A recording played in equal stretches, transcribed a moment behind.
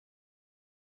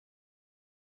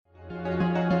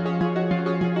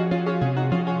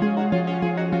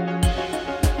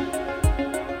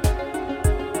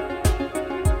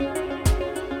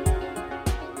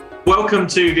Welcome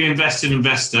to the Invested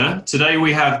Investor. Today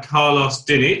we have Carlos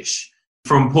Diniz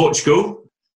from Portugal.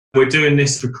 We're doing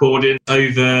this recording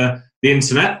over the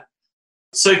internet.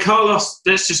 So Carlos,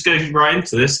 let's just go right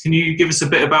into this. Can you give us a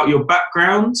bit about your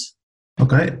background?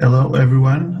 Okay. Hello,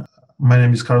 everyone. My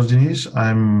name is Carlos Diniz.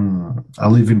 I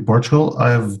live in Portugal.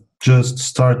 I've just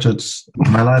started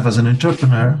my life as an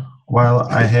entrepreneur while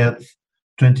I had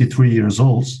 23 years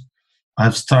old.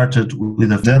 I've started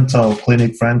with a dental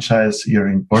clinic franchise here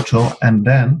in Portugal, and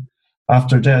then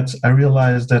after that, I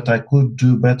realized that I could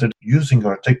do better using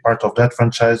or take part of that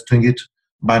franchise, doing it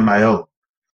by my own.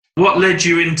 What led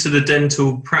you into the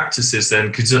dental practices then?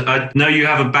 Because I know you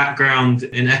have a background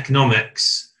in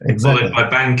economics, Exactly. followed by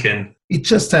banking. It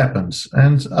just happened.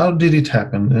 And how did it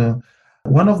happen?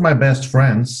 One of my best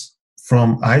friends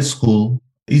from high school,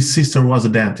 his sister was a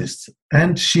dentist,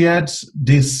 and she had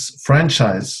this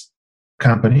franchise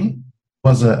company,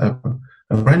 was a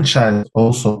franchise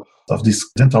also of this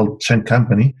dental chain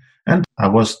company, and I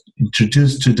was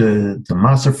introduced to the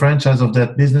master franchise of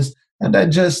that business, and I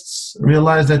just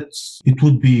realized that it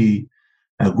would be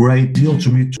a great deal to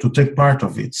me to take part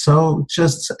of it. So it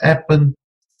just happened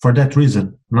for that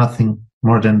reason, nothing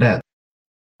more than that.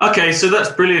 Okay, so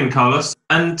that's brilliant, Carlos.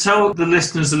 And tell the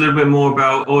listeners a little bit more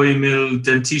about O Meu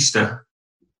Dentista.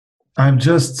 I've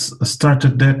just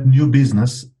started that new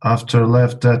business after I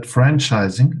left that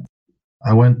franchising.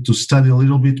 I went to study a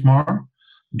little bit more,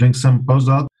 doing some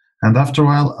postdoc, and after a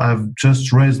while, I've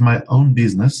just raised my own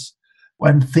business.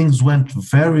 When things went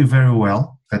very, very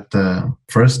well at the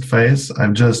first phase,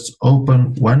 I've just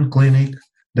opened one clinic.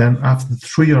 Then after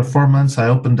 3 or 4 months, I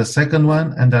opened the second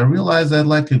one, and I realized I had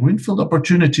like a greenfield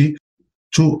opportunity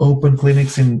to open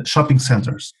clinics in shopping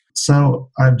centers. So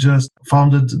I've just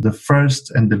founded the first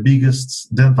and the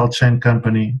biggest dental chain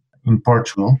company in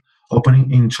Portugal, opening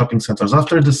in shopping centers.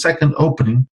 After the second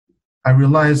opening, I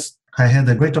realized I had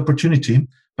a great opportunity,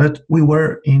 but we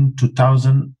were in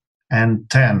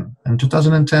 2010. In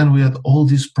 2010, we had all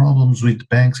these problems with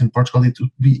banks in Portugal. It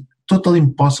would be totally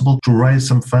impossible to raise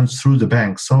some funds through the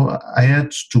bank. So I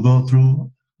had to go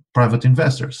through private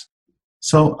investors.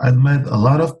 So I made a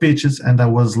lot of pitches, and I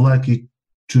was lucky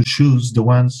to choose the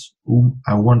ones whom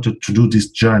I wanted to do this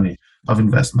journey of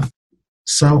investment.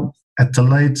 So at the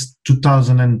late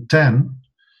 2010,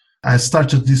 I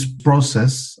started this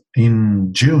process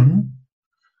in June,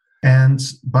 and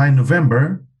by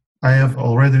November, I have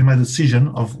already made a decision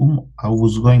of whom I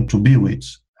was going to be with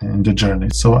in the journey.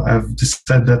 So I've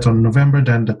decided that on November,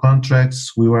 then the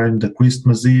contracts, we were in the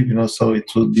Christmas Eve, so it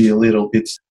would be a little bit,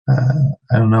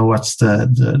 I don't know what's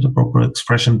the proper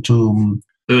expression to...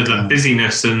 The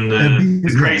busyness and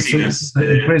the craziness. So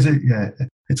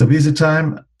it's a busy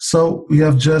time. So we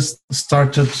have just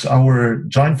started our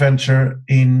joint venture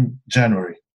in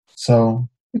January. So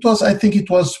I think it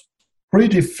was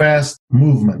pretty fast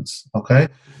movements, okay?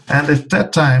 And at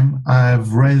that time,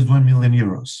 I've raised 1 million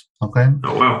euros, okay?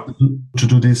 Oh, wow. To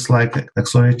do this like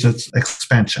accelerated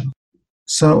expansion.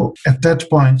 So at that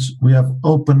point, we have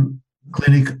opened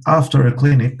clinic after a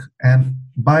clinic, and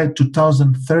by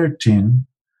 2013,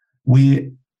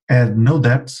 we had no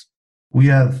debt. We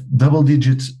had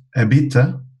double-digit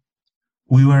EBITDA.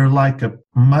 We were like a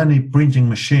money printing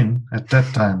machine at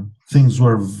that time. Things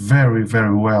were very,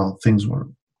 very well. Things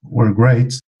were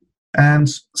great. And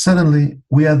suddenly,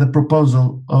 we had the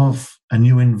proposal of a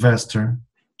new investor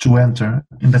to enter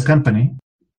in the company.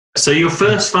 So your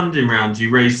first funding round,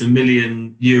 you raised €1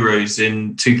 million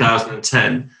in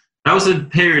 2010. That was a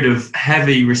period of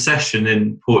heavy recession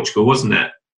in Portugal, wasn't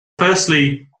it?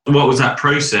 Firstly, what was that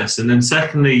process? And then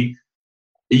secondly,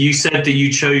 you said that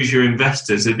you chose your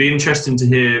investors. It'd be interesting to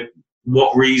hear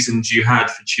what reasons you had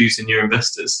for choosing your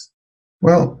investors.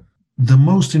 Well, the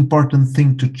most important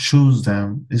thing to choose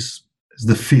them is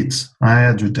the fit I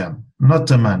had with them, not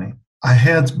the money. I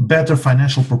had better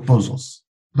financial proposals,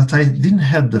 but I didn't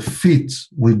have the fit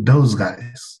with those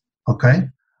guys,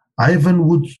 okay? I even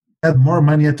would have more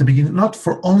money at the beginning, not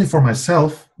only for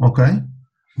myself, okay,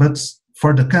 but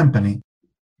for the company.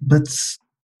 But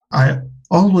I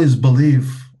always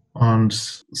believe on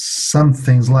some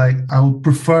things, like I would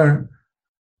prefer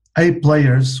A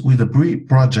players with a B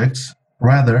project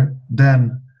rather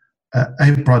than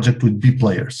A project with B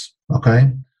players,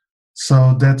 okay?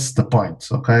 So that's the point,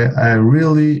 okay? I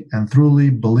really and truly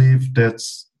believe that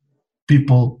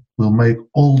people will make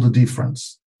all the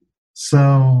difference.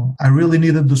 So I really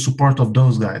needed the support of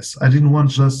those guys. I didn't want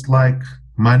just like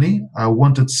money. I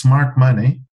wanted smart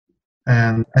money.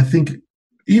 And I think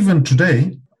even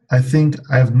today, I think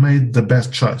I've made the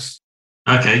best choice.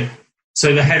 Okay.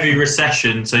 So the heavy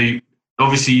recession,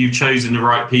 obviously you've chosen the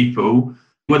right people.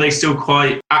 Were they still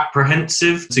quite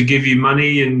apprehensive to give you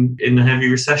money in a heavy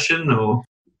recession, or?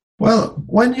 Well,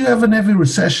 when you have a heavy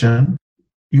recession,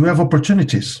 you have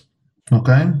opportunities.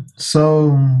 Okay.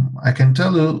 So I can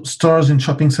tell you, stores in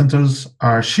shopping centers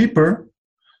are cheaper.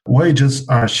 Wages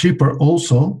are cheaper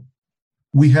also.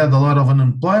 We had a lot of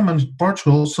unemployment in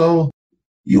Portugal. So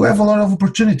you have a lot of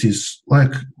opportunities,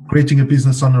 like creating a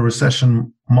business on a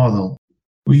recession model.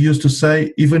 We used to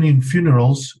say, even in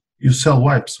funerals, you sell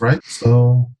wipes, right?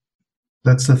 So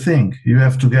that's the thing. You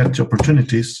have to get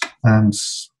opportunities, and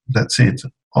that's it.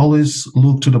 Always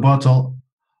look to the bottle,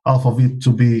 half of it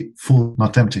to be full,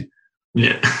 not empty.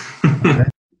 Yeah. Okay.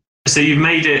 So you've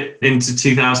made it into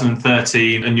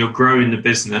 2013 and you're growing the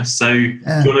business. So do you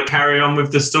want to carry on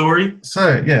with the story?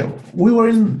 So, yeah, we were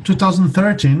in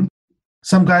 2013.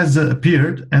 Some guys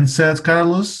appeared and said,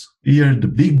 Carlos, here are the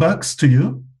big bucks to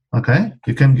you. Okay,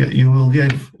 you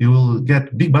will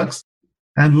get big bucks,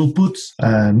 and we'll put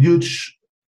a huge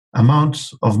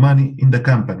amount of money in the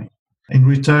company. In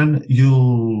return,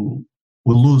 you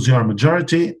will lose your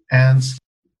majority, and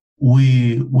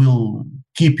we will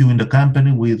keep you in the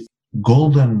company with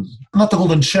not a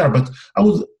golden share, but I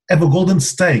would have a golden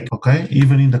stake, okay,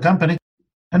 even in the company.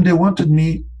 And they wanted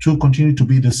me to continue to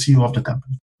be the CEO of the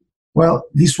company. Well,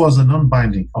 this was a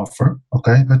non-binding offer,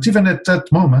 okay, but even at that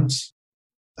moment,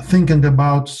 thinking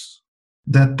about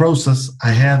that process,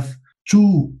 I had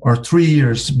 2 or 3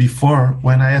 years before,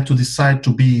 when I had to decide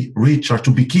to be rich or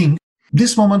to be king.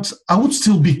 This moment, I would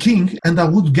still be king and I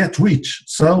would get rich.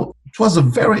 So it was a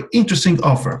very interesting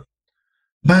offer.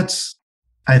 But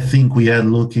I think we had,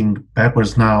 looking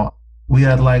backwards now, we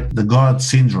had like the God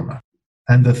syndrome.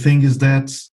 And the thing is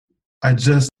that I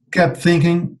just kept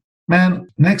thinking, man,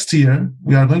 next year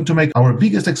we are going to make our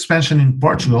biggest expansion in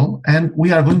Portugal, and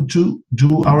we are going to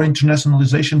do our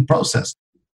internationalization process.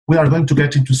 We are going to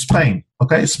get into Spain.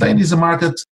 Okay, Spain is a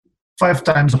market 5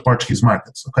 times the Portuguese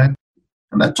markets. Okay,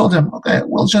 and I told them, okay,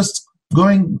 we'll just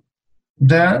going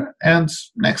there, and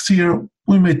next year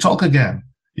we may talk again.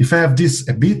 If I have this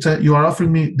EBITDA, you are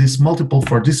offering me this multiple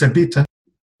for this EBITDA.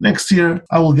 Next year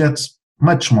I will get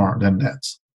much more than that.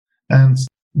 And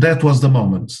that was the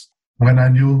moment when I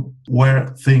knew where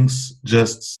things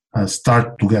just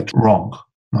start to get wrong,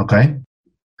 okay?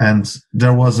 And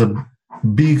there was a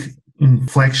big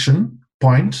inflection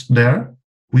point there.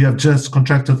 We have just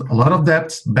contracted a lot of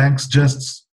debt. Banks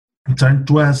just turned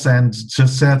to us and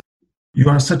just said, you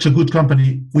are such a good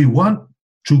company, we want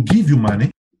to give you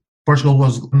money. Portugal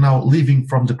was now leaving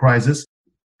from the crisis,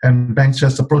 and banks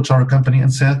just approached our company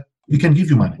and said, we can give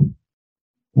you money.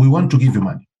 We want to give you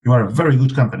money. You are a very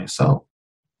good company. So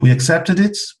we accepted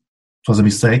it. It was a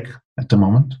mistake at the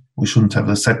moment. We shouldn't have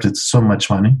accepted so much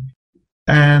money.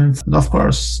 And of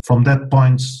course, from that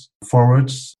point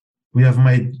forwards, we have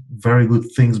made very good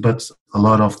things, but a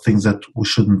lot of things that we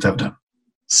shouldn't have done.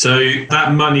 So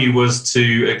that money was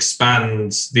to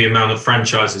expand the amount of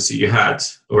franchises that you had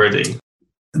already?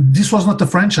 This was not a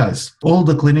franchise. All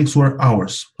the clinics were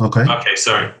ours. Okay. Okay,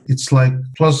 sorry. It's like,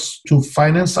 it was to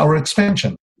finance our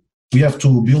expansion. We have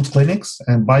to build clinics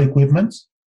and buy equipment,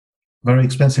 very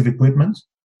expensive equipment.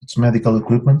 It's medical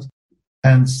equipment.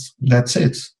 And that's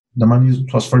it. The money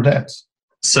was for that.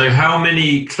 So how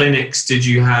many clinics did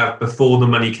you have before the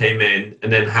money came in?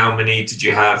 And then how many did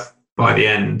you have by the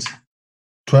end?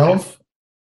 12.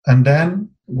 And then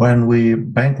when we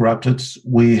bankrupted,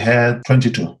 we had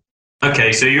 22.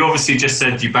 Okay, so you obviously just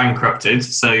said you bankrupted.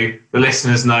 So the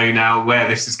listeners know now where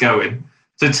this is going.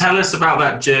 So tell us about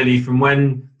that journey from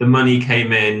when the money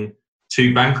came in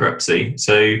to bankruptcy.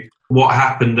 So what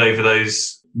happened over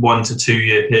those 1 to 2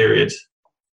 year period?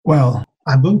 Well,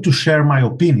 I'm going to share my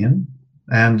opinion.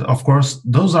 And of course,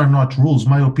 those are not rules.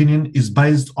 My opinion is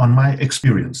based on my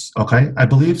experience. Okay. I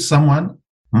believe someone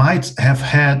might have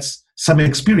had some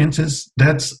experiences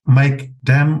that make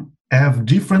them have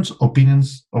different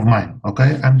opinions of mine.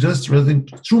 Okay. I'm just reading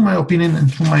through my opinion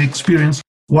and through my experience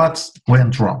what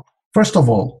went wrong. First of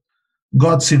all,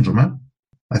 God syndrome.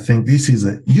 I think this is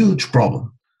a huge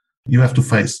problem you have to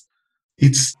face.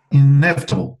 It's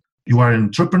inevitable. You are an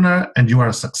entrepreneur and you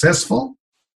are successful.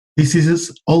 This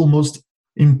is almost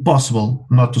impossible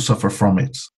not to suffer from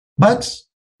it. But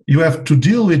you have to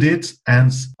deal with it.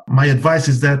 And my advice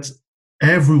is that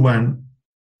everyone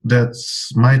that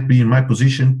might be in my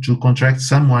position to contract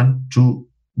someone to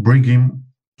bring him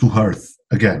to earth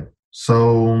again.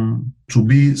 So to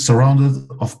be surrounded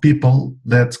of people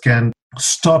that can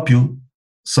stop you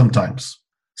sometimes.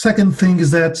 Second thing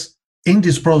is that in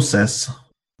this process,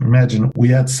 imagine we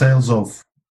had sales of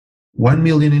 1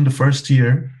 million in the first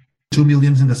year, 2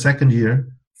 million in the second year,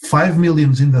 5 million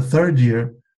in the third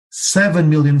year, 7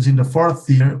 million in the fourth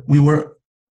year. We were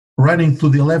running to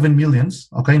the 11 millions,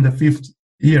 okay, in the fifth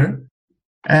year.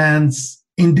 And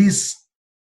in this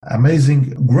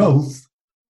amazing growth,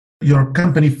 your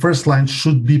company first line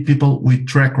should be people with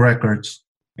track records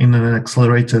in an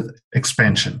accelerated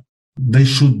expansion. They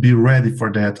should be ready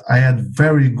for that. I had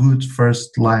very good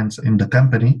first lines in the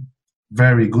company,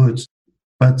 very good.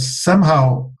 But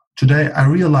somehow today I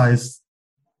realized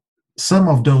some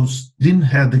of those didn't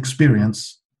have the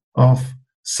experience of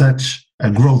such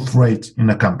a growth rate in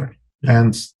a company.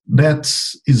 And that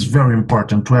is very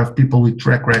important to have people with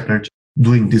track record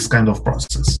doing this kind of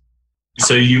process.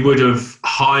 So you would have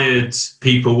hired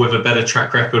people with a better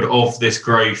track record of this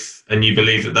growth, and you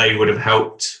believe that they would have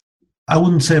helped? I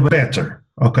wouldn't say better,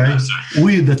 okay?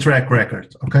 With the track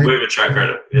record, okay? With a track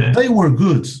record, yeah. They were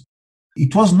good.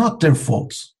 It was not their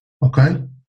fault, okay?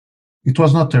 It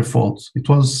was not their fault. It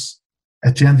was,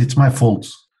 at the end, it's my fault.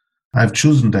 I've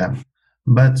chosen them.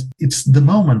 But it's the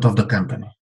moment of the company.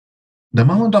 The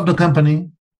moment of the company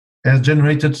has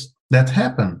generated that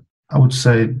happen. I would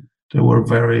say they were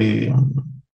very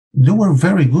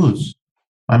good.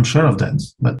 I'm sure of that.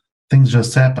 But things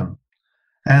just happen.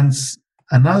 And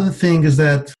another thing is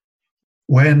that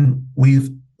when we've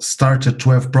started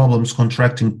to have problems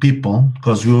contracting people,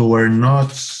 because we were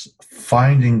not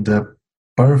finding the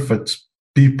perfect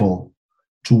people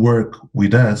to work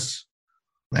with us,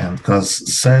 and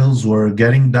because sales were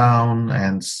getting down,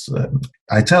 and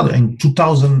I tell you, in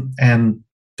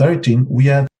 2013, we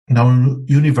had, in our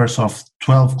universe of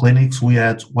 12 clinics, we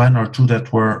had one or two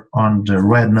that were on the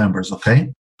red numbers,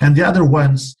 okay? And the other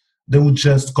ones, they would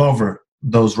just cover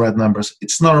those red numbers.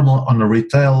 It's normal on a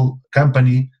retail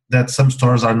company that some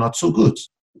stores are not so good.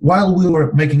 While we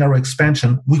were making our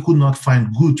expansion, we could not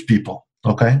find good people,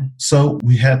 okay? So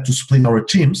we had to split our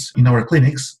teams in our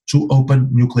clinics to open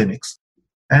new clinics.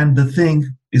 And the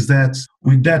thing is that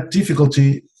with that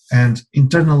difficulty and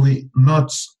internally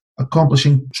not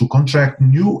accomplishing to contract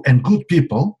new and good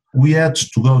people, we had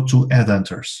to go to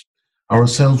headhunters. Our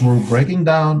sales were breaking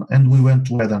down and we went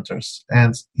to headhunters.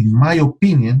 And in my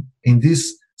opinion, in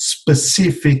this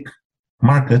specific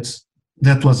market,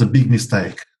 that was a big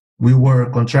mistake. We were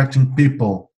contracting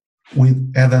people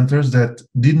with headhunters that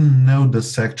didn't know the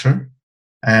sector,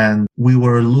 and we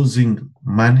were losing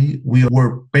money. We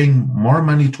were paying more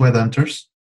money to headhunters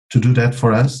to do that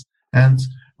for us. And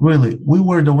really, we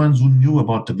were the ones who knew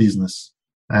about the business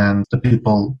and the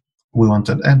people we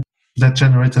wanted. And that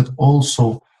generated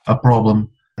also a problem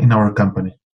in our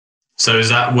company. So is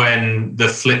that when the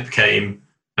flip came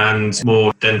and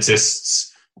more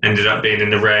dentists ended up being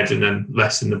in the red and then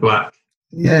less in the black?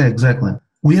 Yeah, exactly.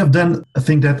 We have done a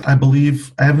thing that I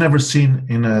believe I have never seen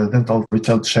in a dental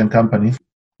retail chain company.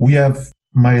 We have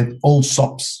made all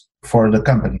SOPs for the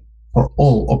company, for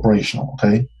all operational,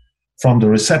 okay? From the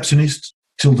receptionist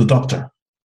till the doctor.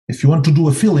 If you want to do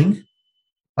a filling,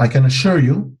 I can assure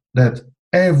you that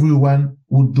everyone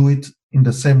would do it in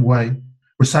the same way,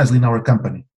 precisely in our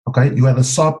company, okay? You had a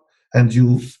SOP and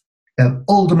you had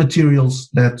all the materials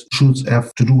that should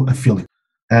have to do a filling.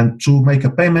 And to make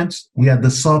a payment, we had the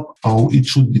SOP, how it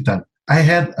should be done. I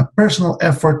had a personal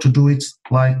effort to do it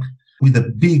like with a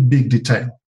big detail.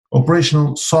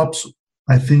 Operational SOPs,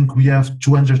 I think we have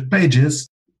 200 pages.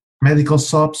 Medical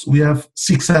SOPs, we have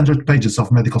 600 pages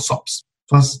of medical SOPs.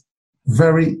 It was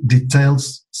very detailed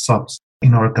SOPs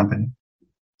in our company.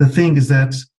 The thing is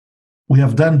that we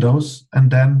have done those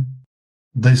and then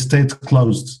they stayed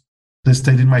closed. They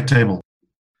stayed in my table.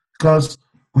 Because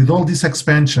with all this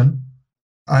expansion,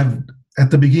 at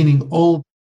the beginning, all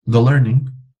the learning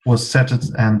was set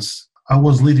and I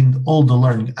was leading all the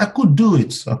learning. I could do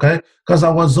it, okay? Because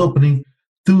I was opening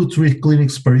 2-3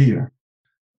 clinics per year.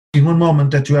 In one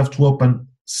moment that you have to open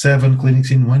 7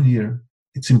 clinics in 1 year,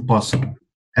 it's impossible.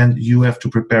 And you have to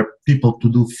prepare people to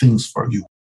do things for you.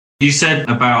 You said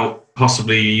about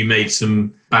possibly you made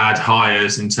some bad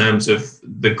hires in terms of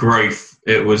the growth.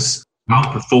 It was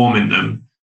outperforming them.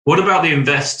 What about the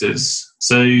investors?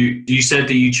 So you said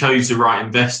that you chose the right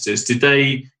investors. Did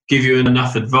they give you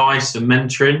enough advice and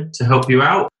mentoring to help you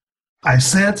out? I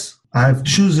said I've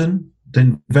chosen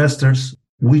the investors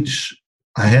which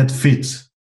I had fit.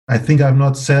 I think I've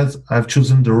not said I've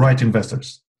chosen the right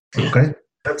investors. Okay?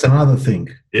 That's another thing.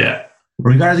 Yeah.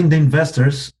 Regarding the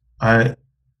investors, I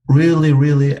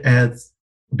really had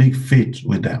big fit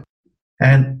with them.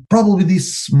 And probably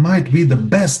this might be the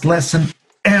best lesson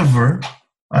ever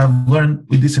I've learned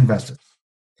with these investors.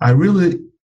 I really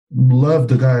love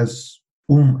the guys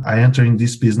whom I enter in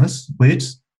this business with.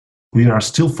 We are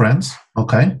still friends,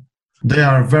 okay? They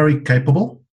are very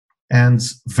capable and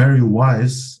very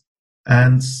wise,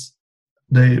 and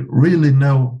they really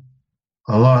know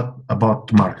a lot about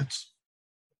the markets.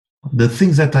 The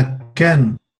things that I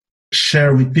can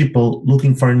share with people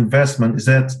looking for investment is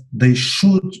that they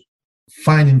should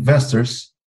find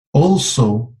investors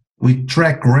also with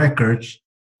track records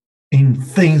in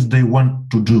things they want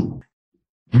to do.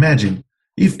 Imagine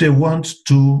if they want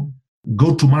to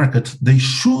go to market, they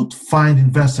should find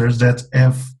investors that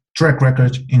have track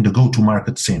record in the go to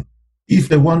market scene. If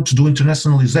they want to do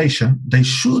internationalization, they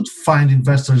should find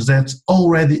investors that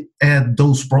already had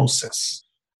those processes.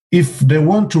 If they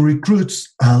want to recruit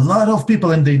a lot of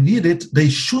people and they need it, they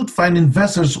should find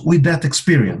investors with that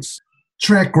experience.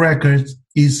 Track record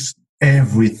is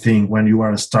everything when you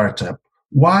are a startup.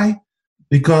 Why?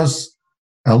 Because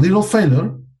a little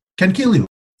failure can kill you,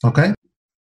 okay?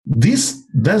 This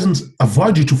doesn't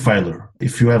avoid you to failure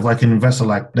if you have like an investor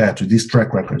like that with these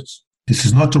track records. This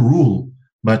is not a rule,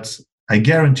 but I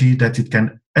guarantee that it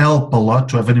can help a lot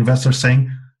to have an investor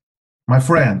saying, my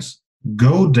friends,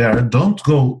 go there, don't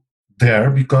go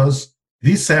there, because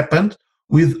this happened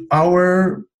with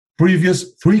our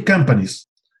previous 3 companies.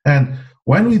 And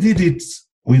when we did it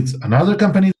with another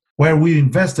company where we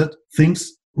invested,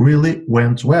 things really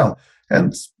went well.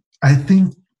 And I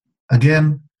think,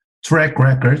 again, track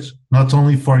record, not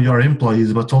only for your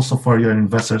employees, but also for your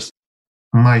investors,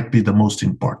 might be the most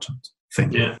important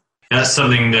thing. Yeah. That's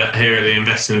something that here at the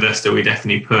Investor, we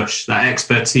definitely push. That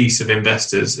expertise of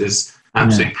investors is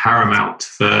absolutely paramount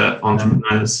for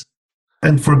entrepreneurs.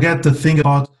 And forget the thing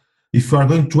about if you are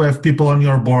going to have people on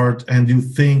your board and you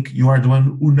think you are the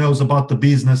one who knows about the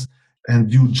business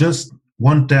and you just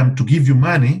want them to give you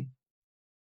money,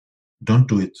 don't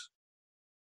do it.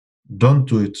 Don't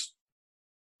do it.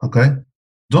 Okay?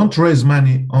 Don't raise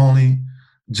money only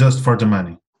just for the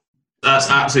money.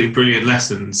 That's absolutely brilliant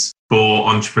lessons for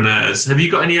entrepreneurs. Have you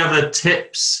got any other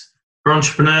tips for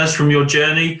entrepreneurs from your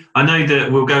journey? I know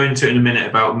that we'll go into it in a minute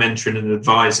about mentoring and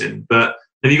advising, but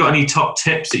have you got any top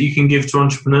tips that you can give to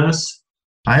entrepreneurs?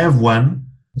 I have one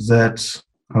that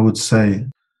I would say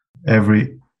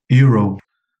every euro,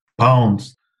 pound,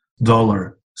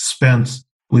 dollar spent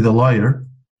with a lawyer,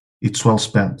 it's well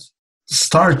spent.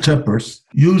 Startuppers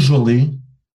usually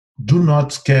do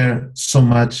not care so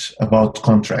much about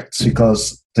contracts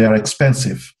because they are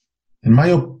expensive. In my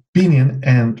opinion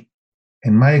and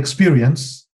in my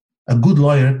experience, a good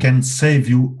lawyer can save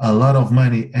you a lot of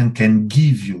money and can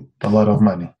give you a lot of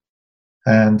money.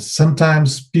 And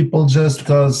sometimes people, just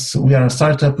because we are a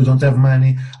startup, we don't have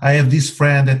money. I have this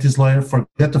friend that is lawyer.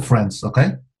 Forget the friends,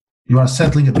 okay? You are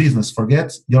settling a business.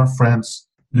 Forget your friends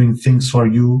doing things for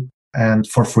you and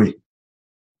for free.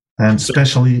 And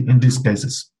especially in these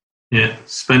cases. Yeah,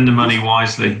 spend the money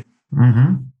wisely.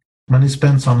 Money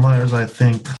spent on lawyers, I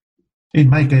think, in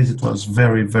my case, it was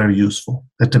very, very useful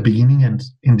at the beginning and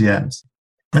in the end.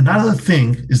 Another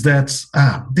thing is that,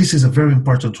 this is a very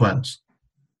important one.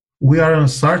 We are in a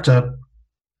startup.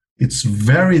 It's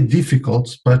very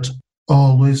difficult, but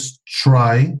always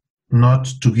try not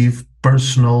to give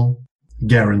personal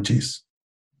guarantees.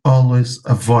 Always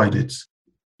avoid it.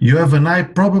 You have an high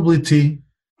probability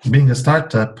being a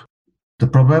startup. The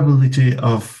probability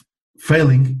of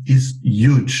failing is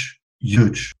huge,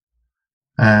 huge.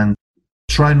 And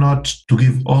try not to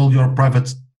give all your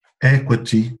private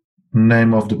equity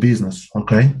name of the business,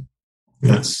 okay?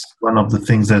 That's one of the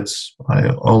things that I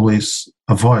always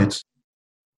avoid.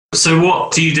 So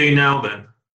what do you do now then?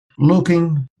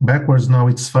 Looking backwards now,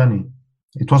 it's funny.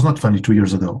 It was not funny 2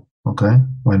 years ago, okay?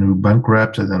 When you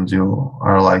bankrupted and you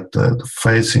are like the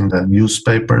face in the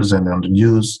newspapers and on the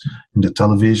news, in the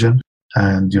television,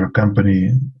 and your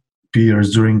company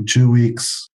appears during 2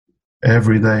 weeks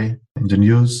every day in the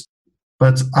news.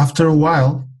 But after a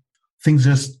while, things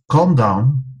just calm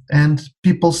down and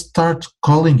people start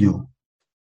calling you,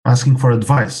 asking for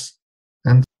advice.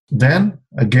 And then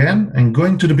again, and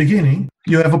going to the beginning,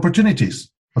 you have opportunities,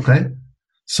 okay?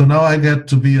 So now I get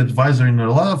to be advisor in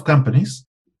a lot of companies.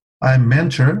 I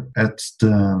mentor at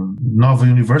the Nova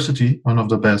University, one of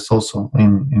the best also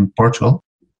in Portugal,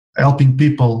 helping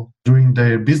people during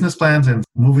their business plans and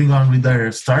moving on with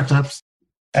their startups.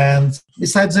 And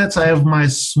besides that, I have my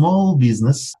small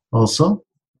business also,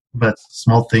 but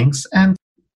small things. And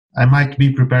I might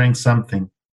be preparing something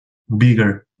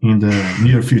bigger in the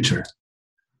near future.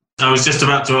 I was just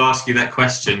about to ask you that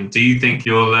question. Do you think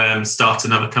you'll start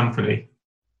another company?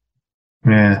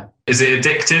 Yeah. Is it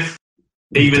addictive?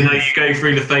 Even though you go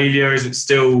through the failure, is it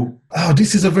still... Oh,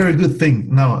 this is a very good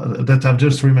thing now that I've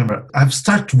just remembered. I've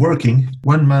started working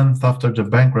 1 month after the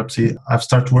bankruptcy. I've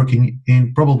started working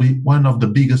in probably one of the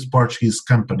biggest Portuguese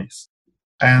companies.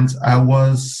 And I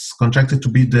was contracted to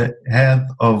be the head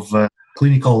of a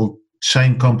clinical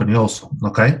chain company also,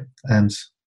 okay? And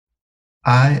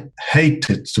I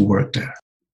hated to work there.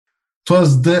 It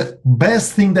was the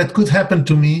best thing that could happen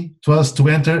to me. It was to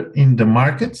enter in the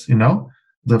market,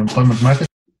 the employment market,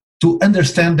 to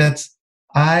understand that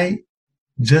I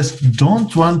just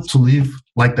don't want to live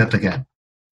like that again.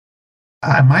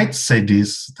 I might say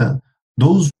this, that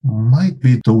those might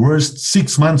be the worst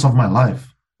 6 months of my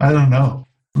life. I don't know.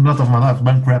 Not of my life.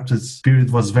 Bankrupted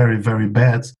period was very, very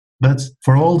bad. But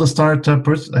for all the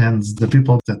startups and the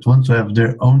people that want to have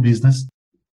their own business,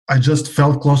 I just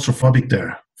felt claustrophobic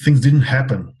there. Things didn't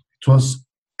happen. It was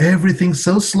everything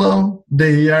so slow.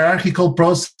 The hierarchical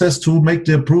process to make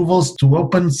the approvals to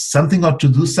open something or to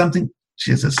do something,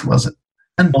 Jesus, was it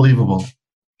unbelievable.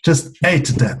 Just hate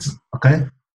that, okay?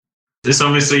 It's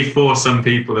obviously for some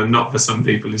people and not for some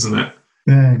people, isn't it?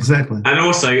 Yeah, exactly. And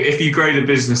also, if you grow the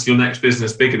business, your next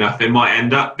business big enough, it might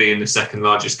end up being the second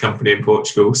largest company in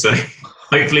Portugal. So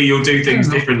hopefully you'll do things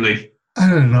differently. I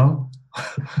don't know.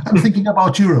 I'm thinking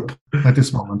about Europe at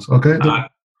this moment, okay?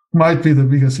 That might be the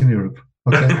biggest in Europe,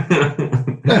 okay?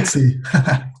 Let's see.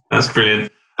 That's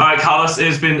brilliant. All right, Carlos,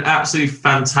 it's been absolutely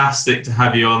fantastic to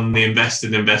have you on The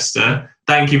Invested Investor.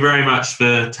 Thank you very much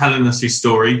for telling us your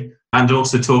story and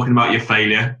also talking about your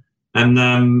failure.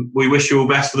 And we wish you all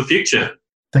best for the future.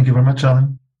 Thank you very much,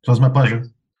 Alan. It was my pleasure.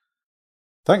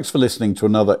 Thanks for listening to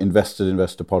another Invested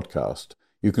Investor podcast.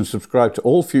 You can subscribe to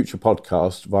all future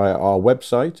podcasts via our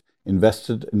website,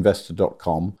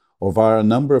 investedinvestor.com, or via a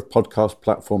number of podcast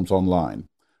platforms online.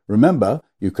 Remember,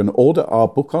 you can order our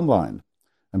book online.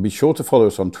 And be sure to follow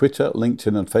us on Twitter,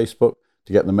 LinkedIn, and Facebook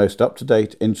to get the most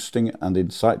up-to-date, interesting, and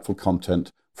insightful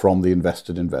content from The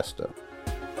Invested Investor.